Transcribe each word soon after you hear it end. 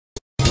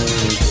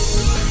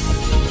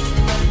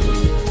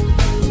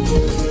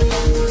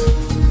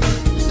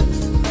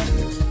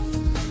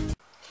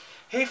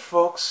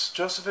folks,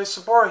 Joseph A.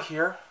 Sobora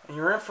here, and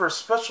you're in for a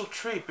special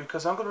treat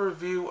because I'm going to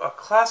review a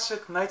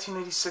classic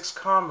 1986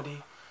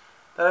 comedy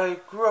that I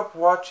grew up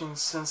watching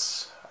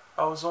since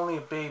I was only a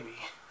baby.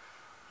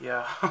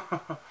 Yeah.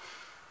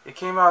 It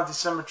came out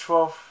December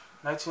 12th,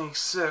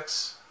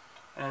 1986,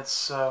 and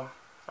it's a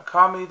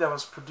comedy that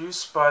was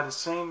produced by the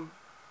same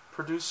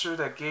producer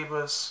that gave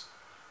us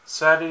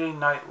Saturday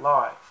Night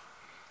Live.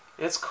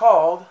 It's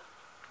called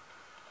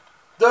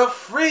The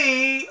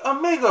Free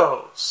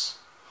Amigos.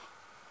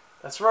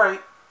 That's right.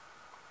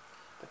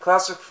 The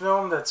classic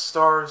film that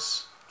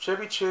stars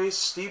Chevy Chase,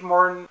 Steve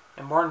Martin,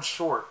 and Martin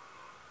Short.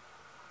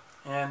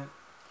 And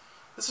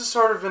this is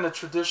sort of in the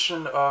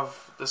tradition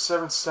of The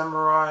Seventh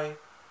Samurai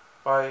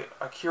by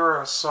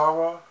Akira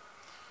Kurosawa,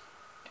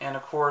 and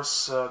of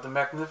course The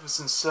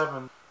Magnificent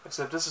Seven,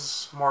 except this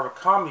is more of a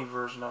comedy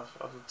version of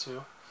the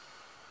two,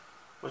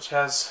 which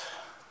has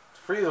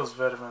three of those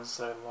veterans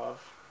that I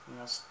love. You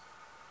know,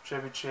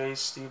 Chevy Chase,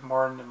 Steve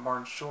Martin, and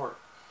Martin Short.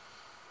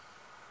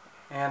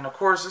 And of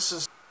course this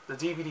is the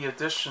DVD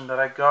edition that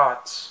I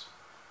got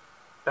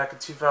back in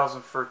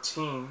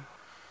 2013.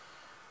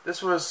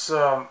 This was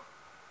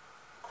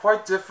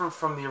quite different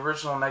from the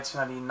original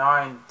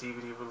 1999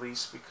 DVD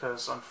release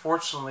because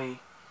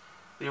unfortunately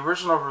the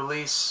original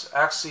release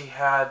actually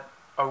had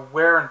a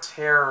wear and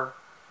tear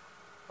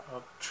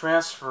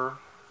transfer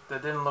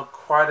that didn't look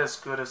quite as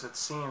good as it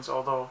seems,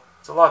 although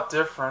it's a lot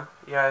different.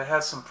 Yeah, it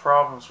had some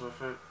problems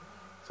with it,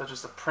 such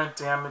as the print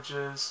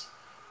damages,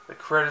 the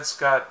credits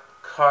got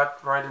cut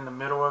right in the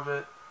middle of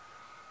it,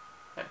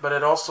 but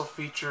it also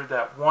featured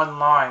that one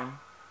line,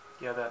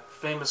 yeah, that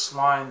famous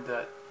line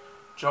that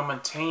Joe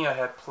Mantegna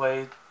had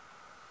played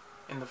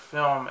in the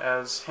film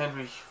as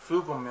Henry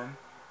Fugelman,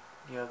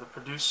 yeah, the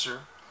producer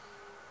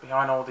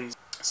behind all these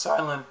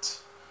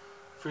silent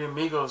Free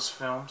Amigos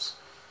films.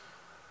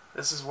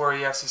 This is where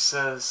he actually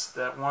says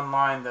that one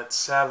line that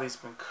sadly has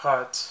been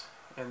cut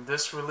in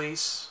this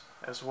release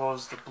as well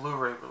as the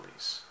Blu-ray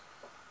release.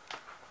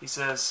 He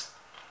says,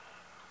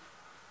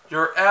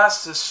 "Your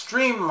ass is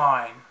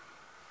streamlined.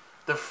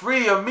 The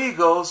Free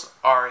Amigos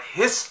are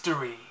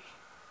history."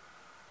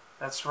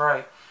 That's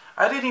right.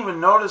 I didn't even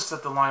notice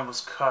that the line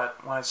was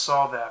cut when I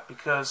saw that,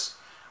 because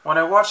when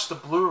I watched the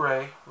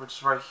Blu-ray, which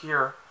is right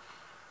here,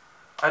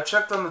 I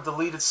checked on the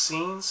deleted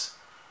scenes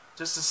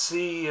just to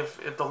see if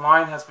the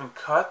line has been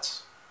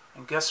cut,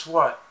 and guess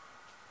what?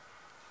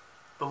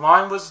 The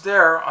line was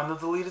there on the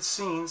deleted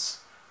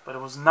scenes, but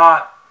it was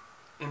not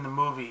in the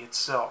movie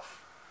itself.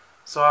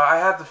 So I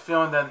had the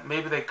feeling that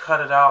maybe they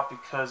cut it out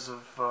because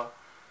of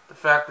the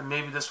fact that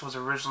maybe this was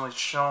originally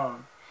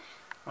shown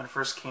when it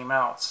first came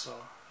out.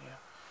 So yeah,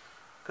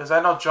 because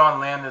I know John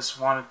Landis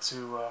wanted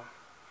to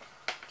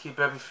keep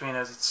everything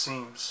as it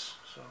seems.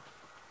 So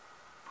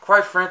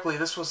quite frankly,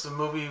 this was the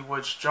movie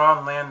which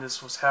John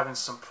Landis was having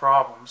some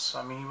problems.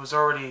 I mean,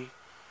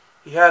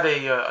 he had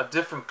a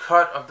different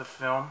cut of the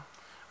film,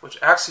 which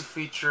actually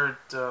featured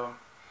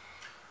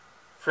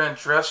Fran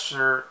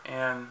Drescher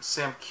and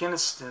Sam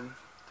Kinison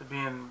to be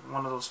in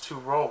one of those two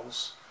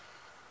roles.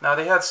 Now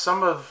they had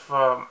some of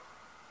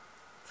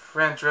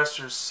Fran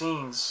Drescher's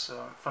scenes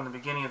from the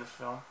beginning of the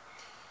film,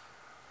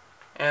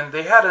 and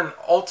they had an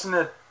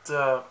alternate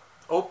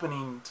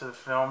opening to the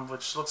film,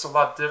 which looks a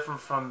lot different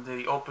from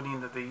the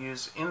opening that they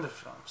use in the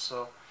film.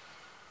 So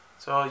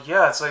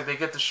yeah, it's like they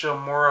get to show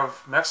more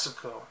of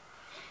Mexico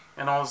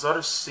and all those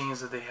other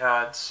scenes that they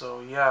had.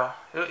 So yeah,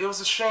 it was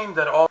a shame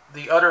that all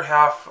the other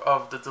half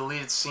of the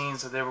deleted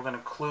scenes that they were going to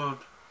include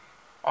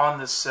on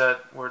this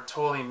set were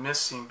totally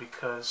missing,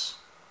 because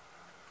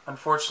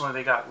unfortunately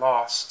they got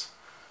lost.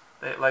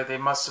 They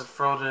must have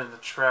thrown it in the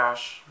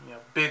trash. You know,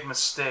 big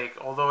mistake.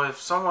 Although if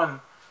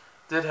someone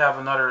did have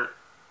another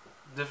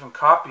different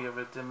copy of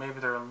it, then maybe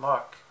they're in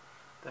luck.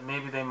 That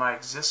maybe they might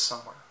exist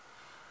somewhere.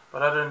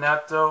 But other than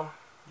that though,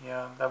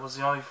 yeah, that was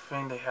the only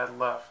thing they had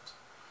left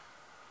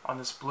on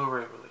this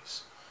Blu-ray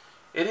release.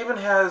 It even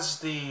has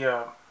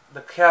the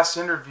cast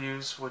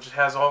interviews, which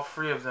has all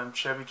three of them,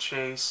 Chevy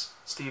Chase,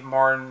 Steve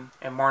Martin,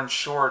 and Martin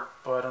Short,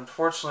 but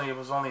unfortunately it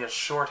was only a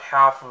short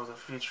half of the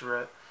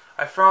featurette.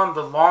 I found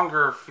the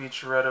longer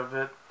featurette of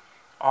it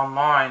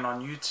online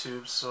on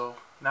YouTube, so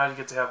now you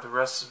get to have the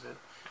rest of it.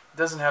 It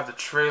doesn't have the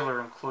trailer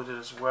included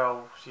as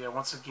well. Yeah,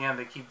 once again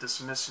they keep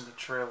dismissing the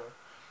trailer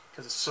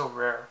because it's so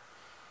rare.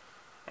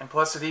 And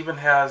plus it even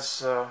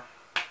has a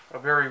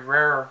very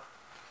rare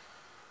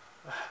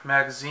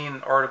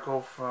magazine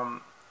article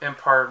from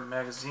Empire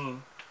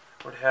magazine,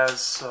 where it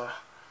has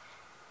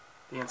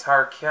the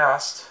entire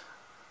cast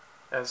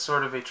as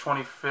sort of a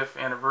 25th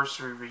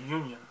anniversary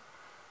reunion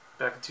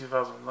back in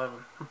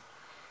 2011.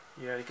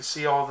 Yeah, you can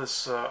see all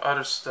this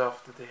other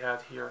stuff that they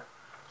had here,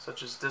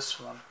 such as this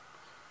one.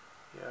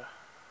 Yeah,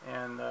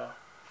 and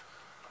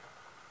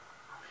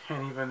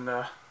even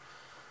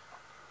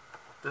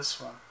this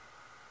one.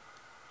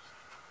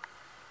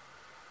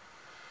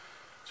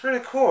 It's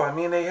really cool. I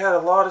mean, they had a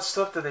lot of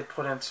stuff that they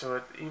put into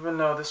it, even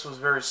though this was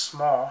very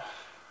small.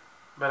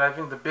 But I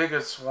think the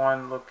biggest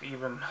one looked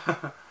even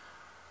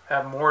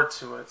have more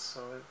to it,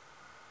 so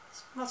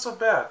it's not so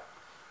bad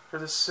for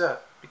this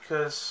set,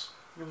 because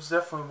it was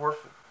definitely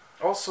worth it.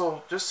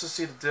 Also, just to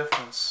see the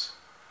difference,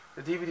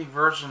 the DVD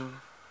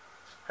version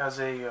has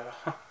a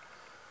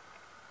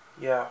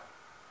yeah,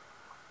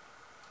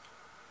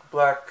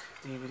 black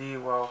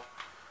DVD, while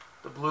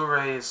the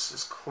Blu-ray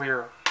is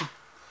clear,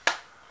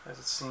 as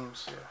it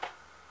seems. Yeah,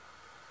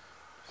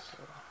 so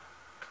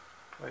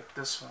like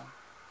this one.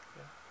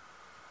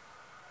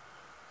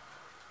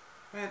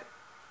 Yeah. And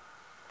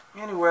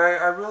anyway,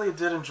 I really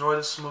did enjoy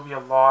this movie a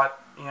lot.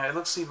 Yeah, it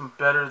looks even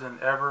better than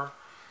ever.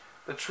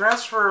 The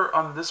transfer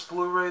on this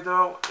Blu-ray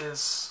though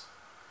is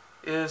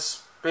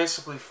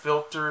basically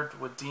filtered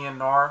with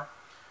DNR,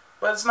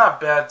 but it's not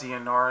bad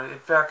DNR. In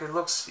fact, it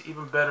looks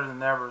even better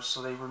than ever.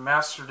 So they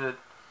remastered it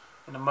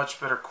in a much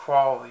better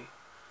quality.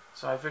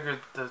 So I figured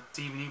the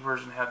DVD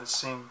version had the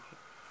same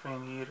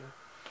thing either.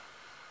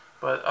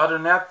 But other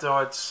than that though,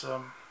 it's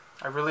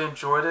I really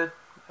enjoyed it.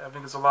 I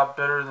think it's a lot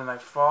better than I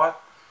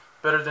thought.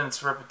 Better than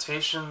its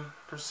reputation,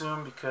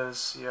 presume,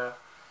 because yeah,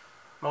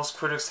 most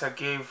critics had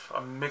gave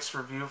a mixed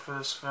review for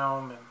this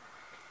film, and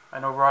I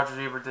know Roger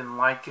Ebert didn't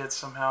like it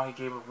somehow. He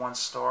gave it 1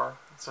 star.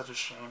 It's such a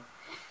shame,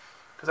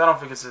 because I don't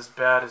think it's as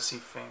bad as he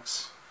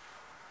thinks.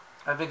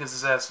 I think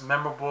it's as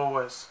memorable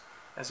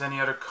as any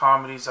other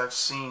comedies I've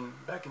seen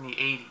back in the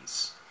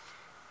 80s.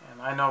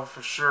 And I know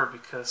for sure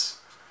because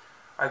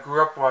I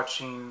grew up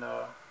watching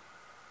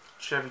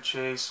Chevy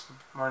Chase,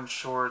 Martin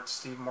Short,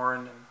 Steve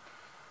Martin, and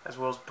as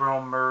well as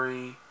Bill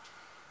Murray,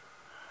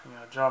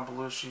 John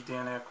Belushi,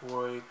 Dan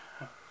Aykroyd,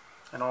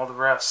 and all the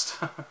rest.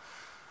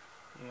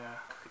 Yeah,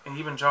 and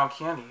even John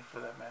Candy for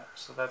that matter.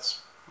 So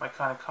that's my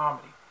kind of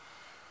comedy.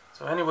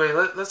 So anyway,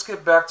 let's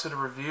get back to the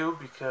review,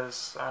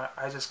 because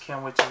I just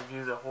can't wait to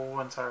review the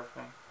whole entire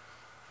thing.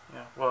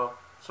 Yeah, well,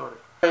 sort of.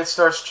 It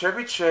stars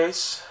Chevy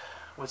Chase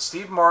with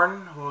Steve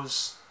Martin,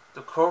 who's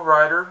the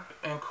co-writer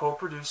and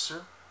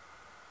co-producer.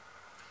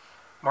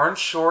 Martin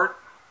Short,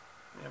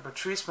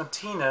 Patrice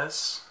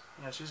Martinez,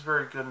 she's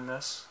very good in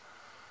this.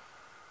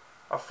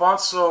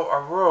 Alfonso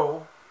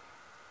Arau,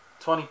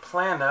 Tony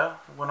Plana,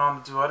 went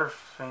on to do other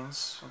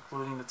things,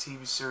 including the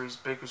TV series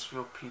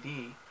Bakersfield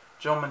PD.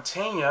 Joe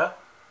Mantegna,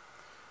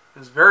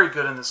 who's very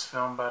good in this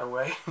film, by the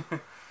way.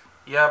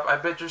 Yep, I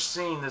bet you're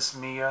seeing this,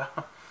 Mia,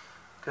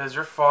 because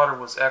your father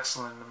was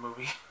excellent in the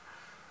movie.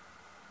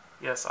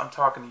 Yes, I'm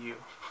talking to you.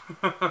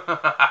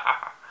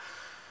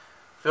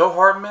 Phil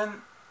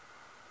Hartman,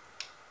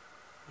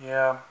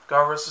 yeah,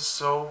 God rest his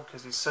soul,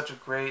 because he's such a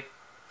great,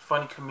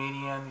 funny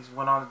comedian. He's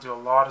went on to do a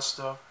lot of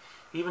stuff.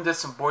 He even did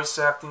some voice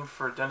acting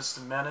for Dennis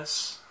the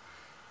Menace,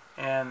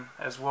 and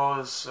as well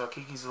as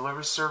Kiki's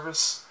Delivery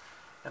Service,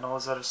 and all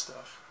his other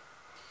stuff.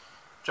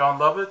 John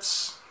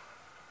Lovitz,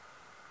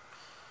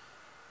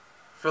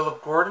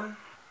 Phillip Gordon,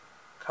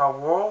 Kyle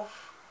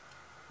Wulff,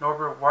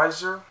 Norbert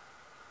Weisser,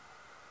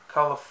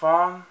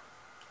 Califon,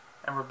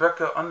 and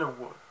Rebecca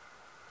Underwood,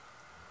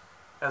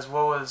 as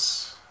well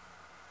as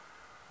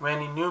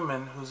Randy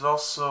Newman, who's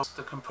also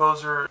the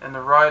composer and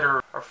the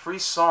writer of 3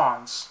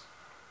 songs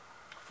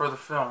for the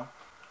film.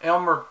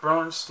 Elmer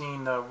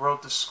Bernstein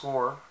wrote the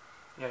score.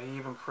 Yeah, he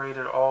even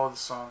created all of the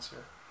songs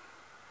here.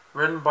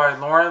 Written by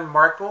Lorne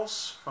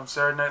Michaels from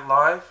Saturday Night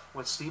Live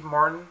with Steve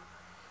Martin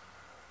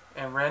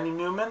and Randy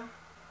Newman,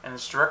 and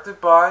it's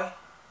directed by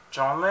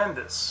John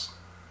Landis.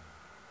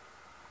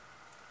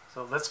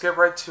 So let's get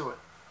right to it.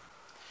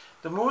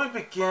 The movie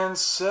begins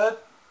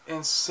set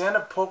in San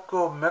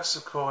Poco,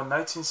 Mexico in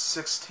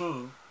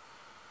 1916.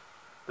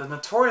 The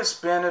notorious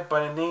bandit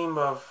by the name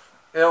of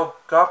El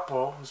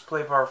Gapo, who's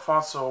played by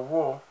Alfonso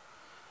Arau,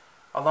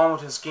 along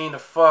with his gang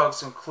of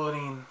thugs,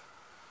 including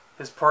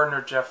his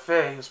partner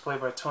Jaffe, who's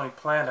played by Tony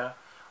Plana,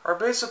 are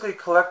basically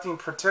collecting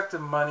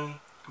protective money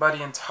by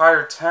the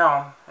entire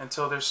town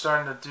until they're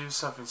starting to do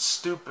something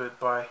stupid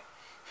by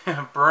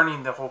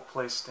burning the whole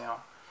place down.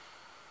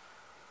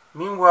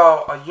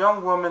 Meanwhile, a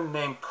young woman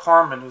named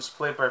Carmen, who's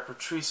played by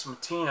Patrice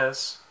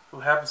Martinez,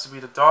 who happens to be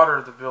the daughter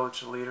of the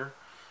village leader,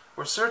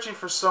 were searching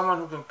for someone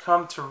who can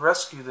come to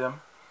rescue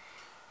them,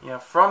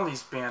 from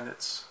these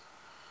bandits.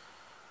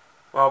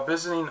 While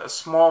visiting a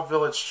small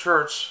village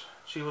church,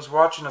 she was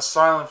watching a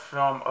silent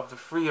film of the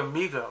 3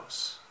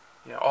 Amigos,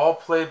 all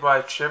played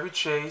by Chevy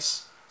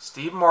Chase,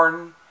 Steve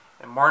Martin,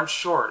 and Martin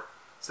Short.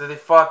 So they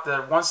thought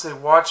that once they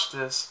watched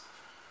this,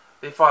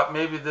 they thought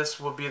maybe this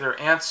would be their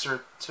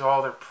answer to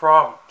all their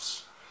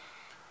problems.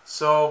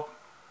 So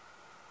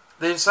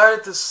they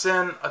decided to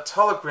send a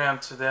telegram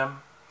to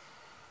them,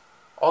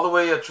 all the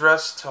way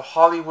addressed to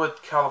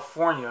Hollywood,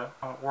 California,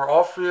 where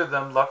all 3 of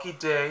them, Lucky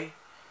Day,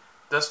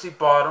 Dusty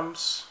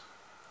Bottoms,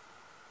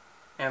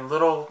 and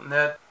Little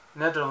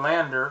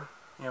Nederlander,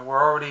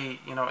 were already,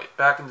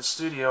 back in the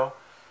studio,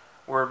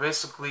 where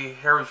basically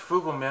Harry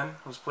Fugelman,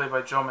 who's played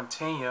by Joe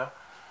Mantegna,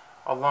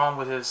 along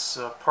with his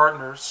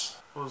partners,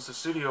 who's the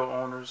studio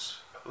owners,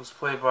 who's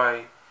played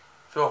by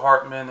Phil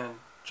Hartman and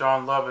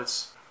John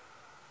Lovitz,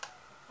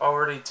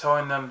 already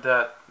telling them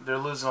that they're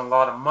losing a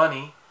lot of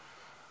money,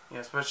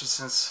 especially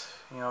since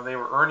they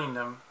were earning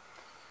them,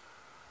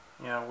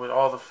 with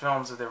all the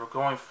films that they were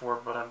going for.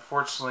 But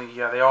unfortunately,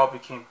 they all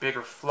became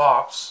bigger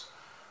flops.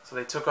 So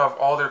they took off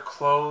all their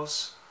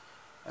clothes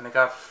and they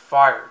got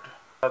fired.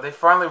 They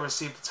finally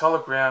received a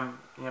telegram,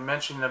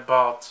 mentioning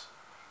about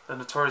the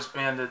notorious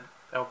bandit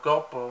El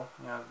Gulpo,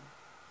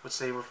 which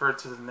they referred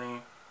to the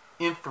name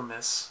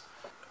Infamous.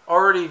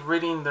 Already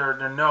reading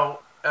their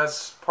note,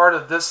 as part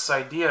of this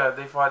idea,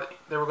 they thought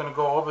they were going to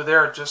go over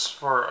there just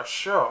for a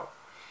show,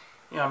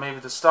 maybe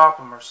to stop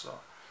them or so.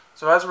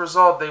 So as a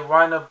result, they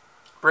wind up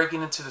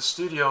breaking into the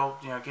studio,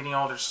 getting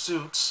all their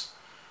suits,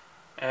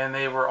 and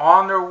they were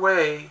on their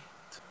way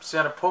to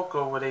Santa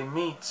Poco where they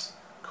meet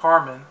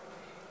Carmen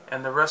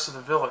and the rest of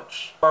the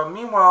village.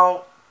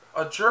 Meanwhile,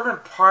 a German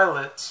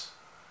pilot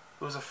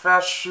who was a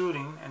fast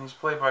shooting, and he's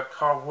played by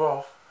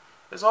Wulff,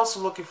 is also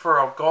looking for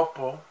El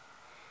Gulpo,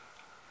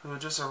 who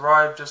just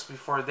arrived just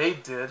before they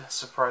did,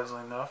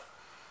 surprisingly enough,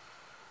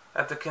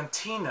 at the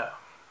cantina.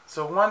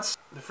 So once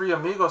the three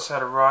amigos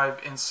had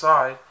arrived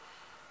inside,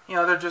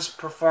 they're just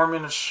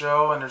performing a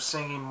show, and they're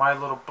singing My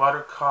Little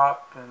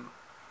Buttercup,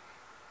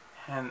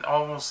 and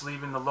almost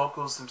leaving the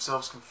locals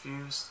themselves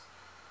confused.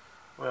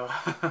 Well,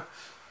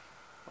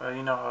 well,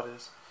 you know how it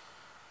is.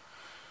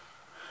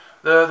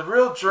 The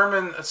real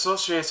German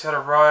associates had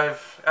arrived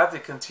at the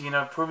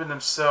cantina, proving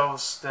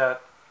themselves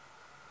that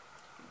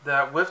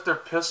with their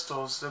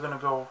pistols, they're going to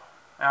go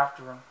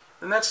after them.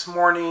 The next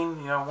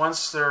morning,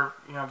 once they're,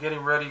 getting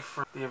ready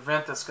for the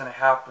event that's going to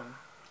happen,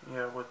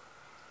 with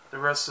the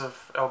rest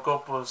of El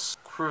Gulpo's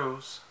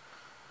crews,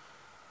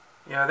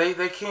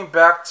 they came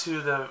back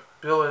to the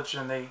village,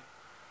 and the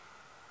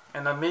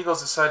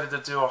Amigos decided to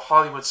do a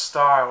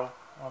Hollywood-style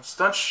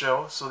stunt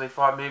show, so they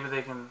thought maybe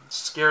they can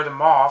scare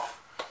them off,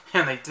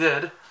 and they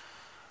did,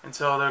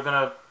 until they're going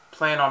to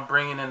plan on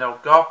bringing in El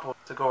Gulpo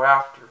to go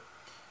after,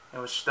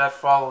 which that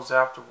follows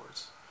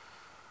afterwards.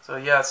 So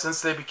yeah,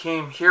 since they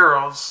became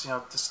heroes,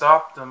 to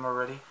stop them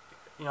already,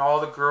 all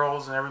the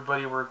girls and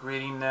everybody were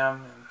greeting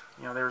them,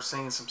 and they were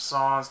singing some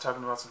songs,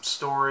 talking about some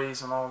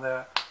stories and all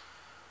that.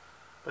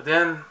 But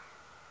then,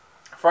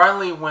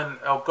 finally, when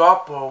El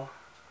Gulpo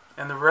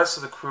and the rest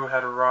of the crew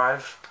had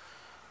arrived,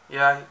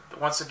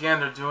 once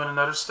again they're doing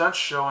another stunt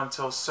show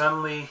until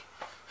suddenly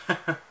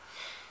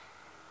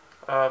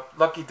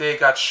Lucky Day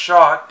got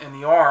shot in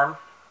the arm,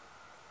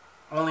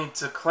 only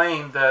to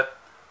claim that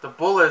the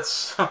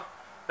bullets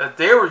that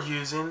they were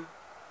using,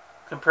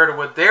 compared to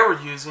what they were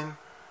using,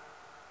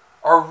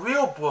 are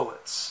real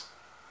bullets.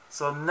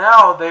 So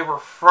now they were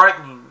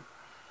frightening,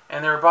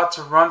 and they're about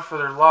to run for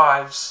their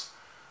lives,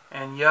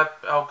 and yet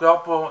El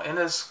Gulpo and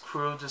his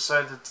crew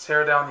decided to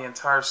tear down the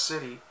entire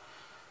city.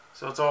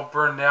 So it's all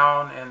burned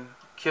down and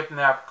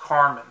kidnap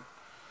Carmen.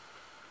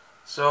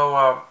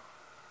 So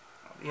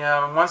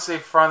once they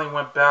finally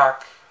went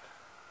back,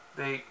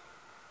 they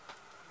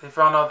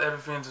found out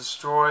everything's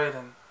destroyed,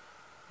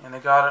 and they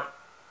got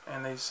it,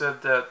 and they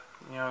said that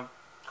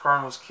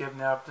Carmen was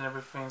kidnapped and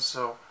everything.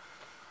 So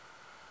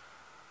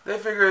they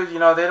figured they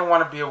didn't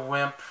want to be a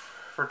wimp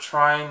for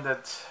trying.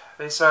 That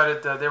they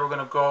decided that they were going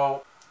to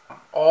go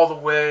all the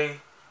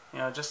way,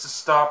 just to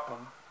stop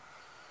them.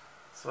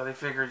 So they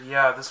figured,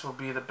 this will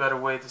be the better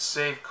way to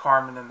save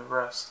Carmen and the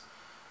rest.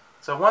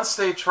 So once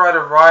they tried to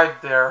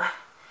ride there,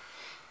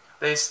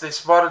 they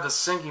spotted a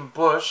singing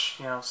bush,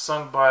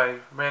 sung by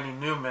Randy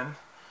Newman,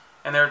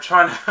 and they were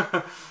trying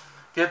to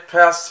get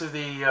past to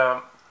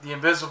the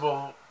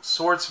invisible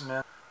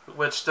swordsman,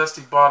 which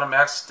Dusty Bottom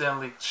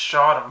accidentally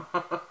shot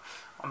him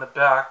on the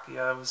back.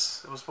 It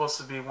was supposed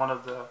to be one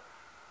of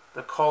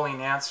the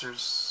calling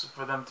answers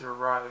for them to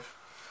arrive,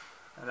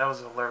 and that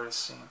was a hilarious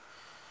scene.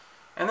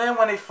 And then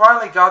when they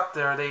finally got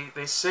there,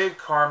 they saved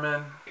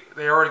Carmen.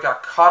 They already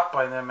got caught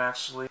by them,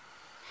 actually.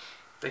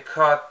 They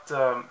caught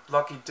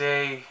Lucky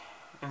Day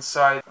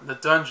inside the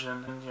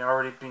dungeon, and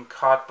already being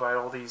caught by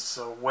all these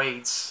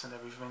weights and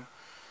everything.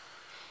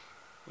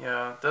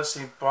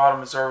 Dusty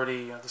Bottom is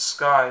already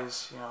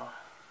disguised,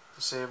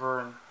 to save her,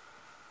 and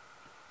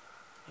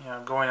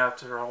going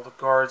after all the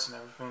guards and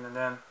everything.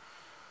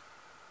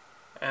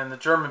 And the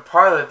German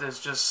pilot is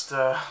just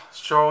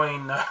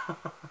showing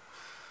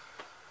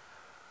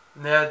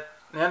Ned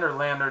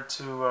Nederlander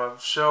to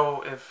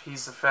show if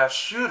he's the fast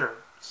shooter.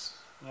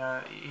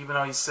 Even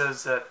though he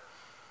says that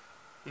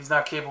he's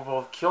not capable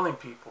of killing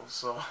people.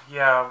 So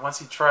once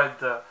he tried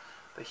the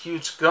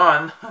huge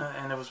gun,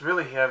 and it was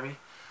really heavy,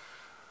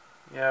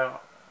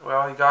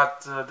 well, he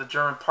got the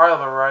German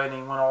pilot right, and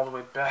he went all the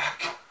way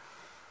back.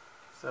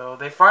 So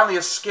they finally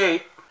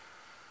escape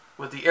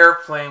with the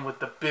airplane with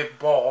the big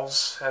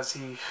balls, as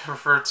he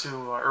referred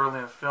to early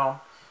in the film,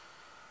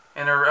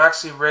 and they're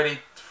actually ready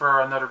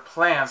for another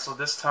plan. So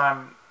this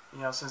time,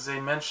 since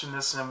they mentioned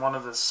this in one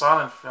of the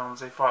silent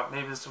films, they thought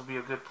maybe this would be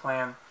a good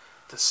plan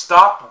to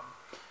stop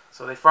them.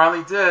 So they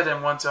finally did,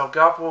 and once El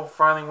Gulpo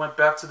finally went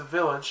back to the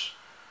village,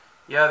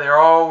 they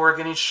all were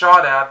getting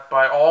shot at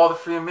by all the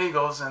three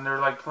amigos, and they're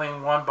like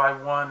playing one by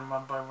one.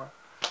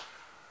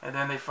 And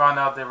then they found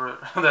out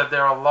that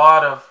there are a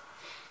lot of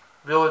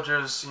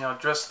villagers,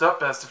 dressed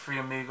up as the three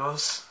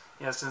amigos,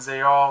 since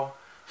they all,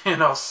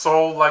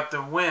 sold like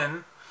the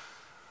wind,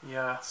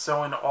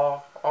 selling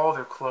all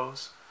their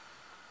clothes.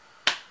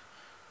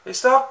 They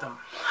stopped them.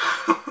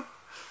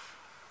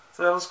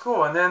 So that was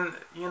cool. And then,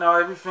 you know,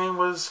 everything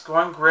was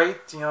going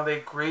great. You know, they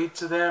agreed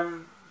to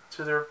them,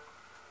 to their,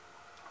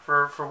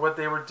 for what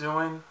they were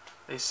doing.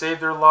 They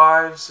saved their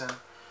lives, and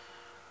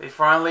they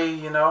finally,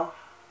 you know,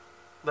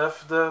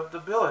 left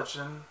the village,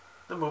 and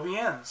the movie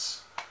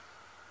ends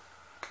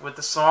with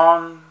the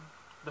song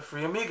 "The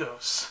Three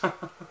Amigos."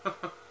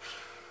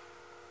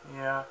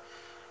 Yeah,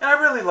 and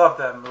I really loved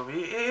that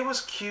movie. It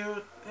was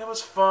cute, it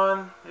was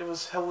fun, it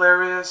was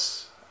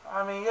hilarious.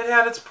 I mean, it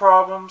had its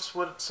problems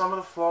with some of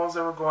the flaws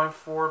they were going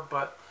for,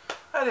 but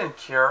I didn't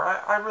care.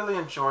 I really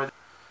enjoyed it.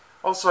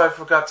 Also, I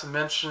forgot to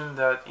mention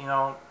that, you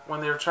know,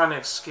 when they were trying to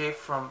escape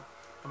from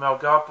El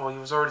Gapo, he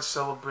was already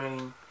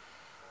celebrating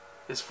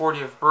his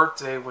 40th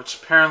birthday,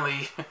 which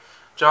apparently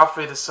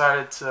Joffrey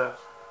decided to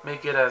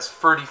make it as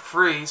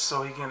 30-free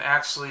so he can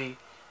actually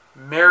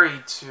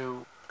marry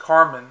to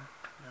Carmen,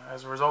 you know,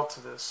 as a result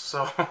of this.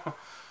 So,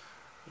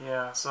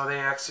 yeah, so they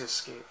actually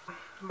escaped.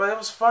 But it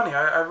was funny.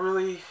 I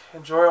really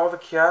enjoy all the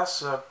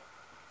cast. You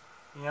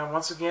know,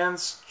 once again,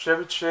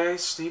 Chevy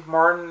Chase, Steve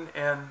Martin,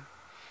 and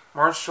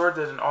Martin Short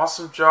did an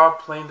awesome job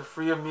playing the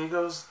Three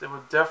Amigos. They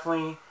were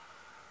definitely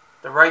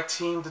the right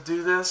team to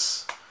do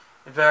this.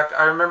 In fact,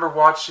 I remember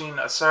watching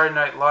a Saturday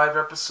Night Live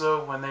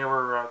episode when they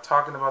were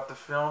talking about the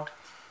film,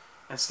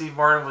 and Steve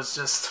Martin was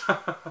just,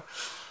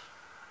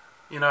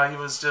 you know, he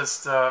was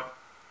just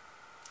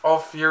all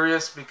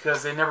furious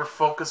because they never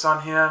focus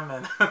on him,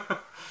 and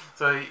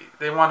so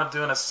they wound up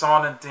doing a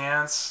song and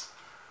dance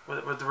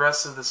with the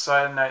rest of the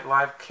Saturday Night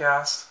Live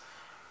cast.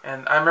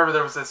 And I remember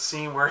there was that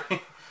scene where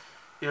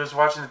he was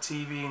watching the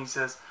TV and he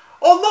says,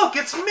 "Oh look,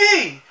 it's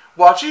me!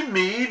 Watching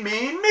me,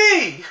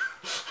 me!"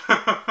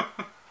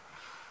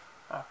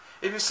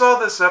 If you saw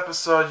this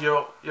episode,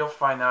 you'll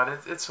find out.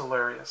 It's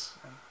hilarious.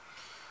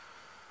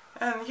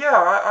 And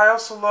yeah, I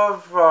also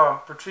love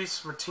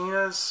Patrice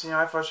Martinez. You know,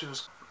 I thought she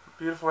was a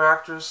beautiful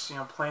actress. You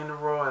know, playing the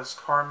role as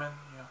Carmen.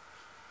 You know,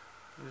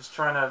 he was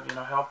trying to, you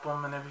know, help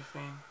him and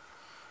everything.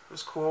 It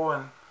was cool.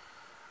 And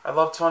I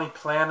love Tony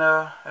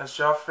Plana as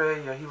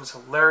Joffrey. Yeah, he was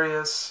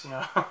hilarious. You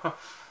know,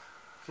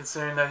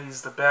 considering that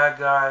he's the bad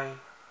guy,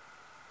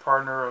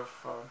 partner of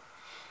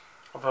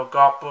El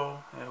Gapo,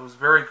 who was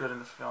very good in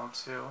the film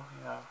too.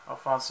 Yeah,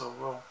 Alfonso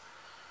Wulff.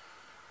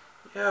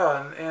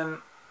 Yeah, and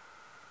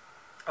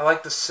I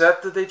like the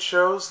set that they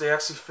chose. They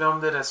actually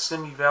filmed it at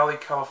Simi Valley,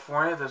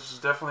 California. This was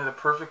definitely the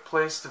perfect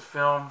place to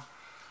film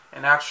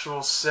an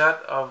actual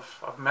set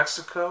of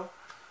Mexico.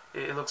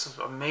 It looks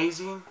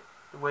amazing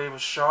the way it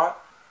was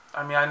shot.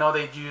 I mean, I know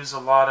they'd use a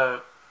lot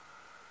of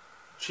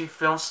cheap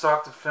film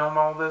stock to film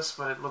all this,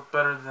 but it looked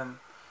better than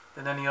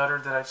any other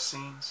that I've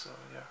seen. So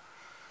yeah.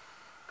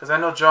 Because I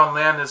know John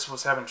Landis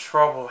was having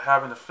trouble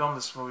having to film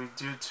this movie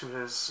due to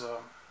his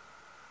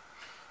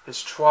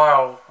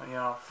trial, you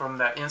know, from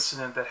that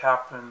incident that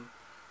happened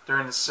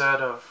during the set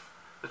of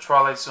The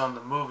Twilight Zone,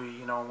 the movie,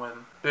 you know,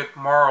 when Vic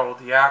Morrow,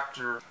 the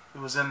actor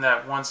who was in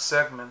that one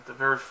segment, the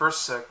very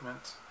first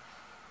segment,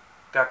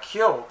 got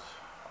killed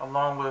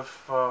along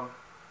with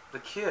the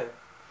kid.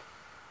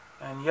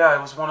 And yeah,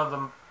 it was one of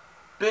the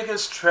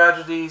biggest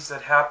tragedies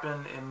that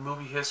happened in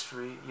movie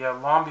history. Yeah,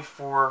 long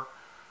before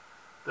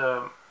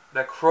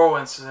that Crow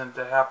incident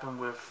that happened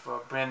with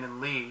Brandon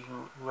Lee,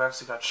 who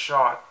actually got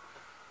shot,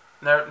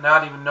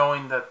 not even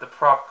knowing that the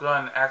prop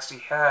gun actually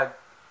had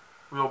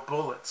real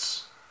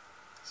bullets.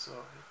 So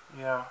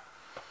yeah,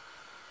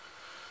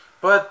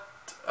 but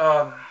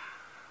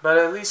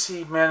at least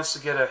he managed to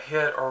get a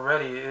hit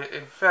already.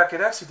 In fact, it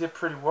actually did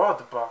pretty well at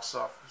the box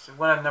office. It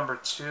went at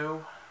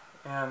 #2,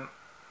 and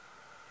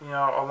you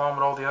know, along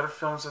with all the other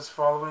films that's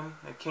following,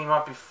 it came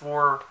out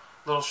before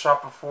Little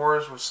Shop of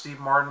Horrors, where Steve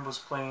Martin was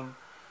playing,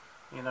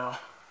 you know,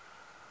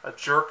 a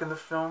jerk in the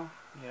film.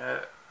 Yeah,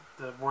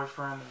 the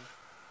boyfriend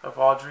of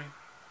Audrey.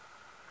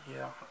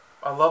 Yeah,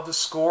 I love the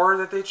score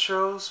that they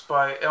chose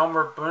by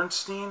Elmer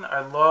Bernstein. I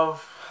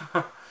love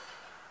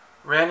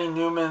Randy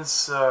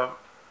Newman's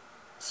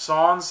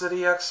songs that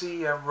he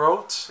actually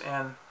wrote,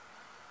 and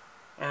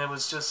it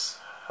was just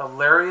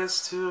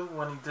hilarious too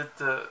when he did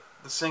the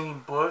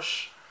singing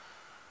bush.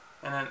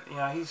 And then, you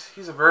know,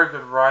 he's a very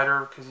good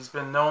writer because he's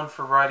been known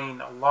for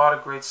writing a lot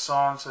of great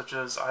songs such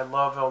as "I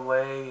Love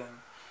L.A."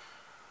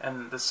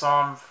 and the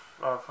song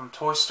from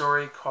Toy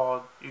Story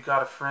called "You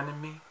Got a Friend in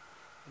Me."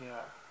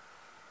 Yeah,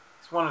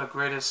 he's one of the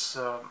greatest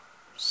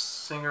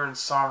singer and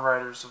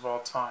songwriters of all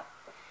time.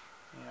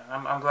 Yeah,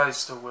 I'm glad he's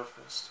still with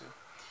us too.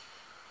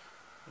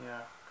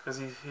 Yeah, because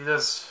he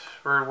does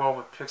very well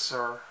with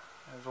Pixar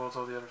as well as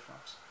all the other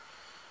films.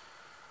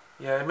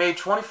 Yeah, it made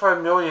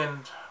 $25 million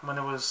when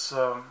it was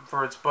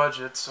for its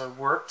budget, so it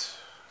worked.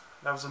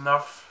 That was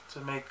enough to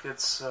make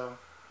its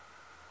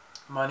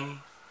money.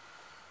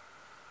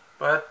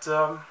 But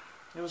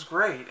it was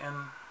great,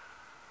 and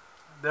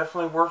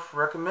definitely worth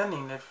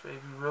recommending if you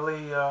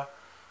really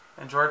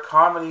enjoy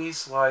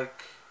comedies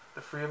like The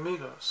Three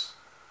Amigos.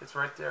 It's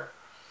right there.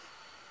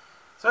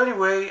 So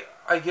anyway,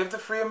 I give The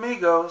Three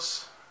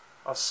Amigos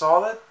a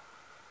solid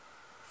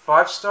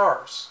 5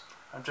 stars.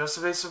 I'm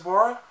Joseph A.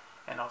 Sobora,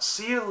 and I'll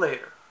see you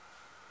later.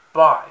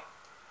 Bye.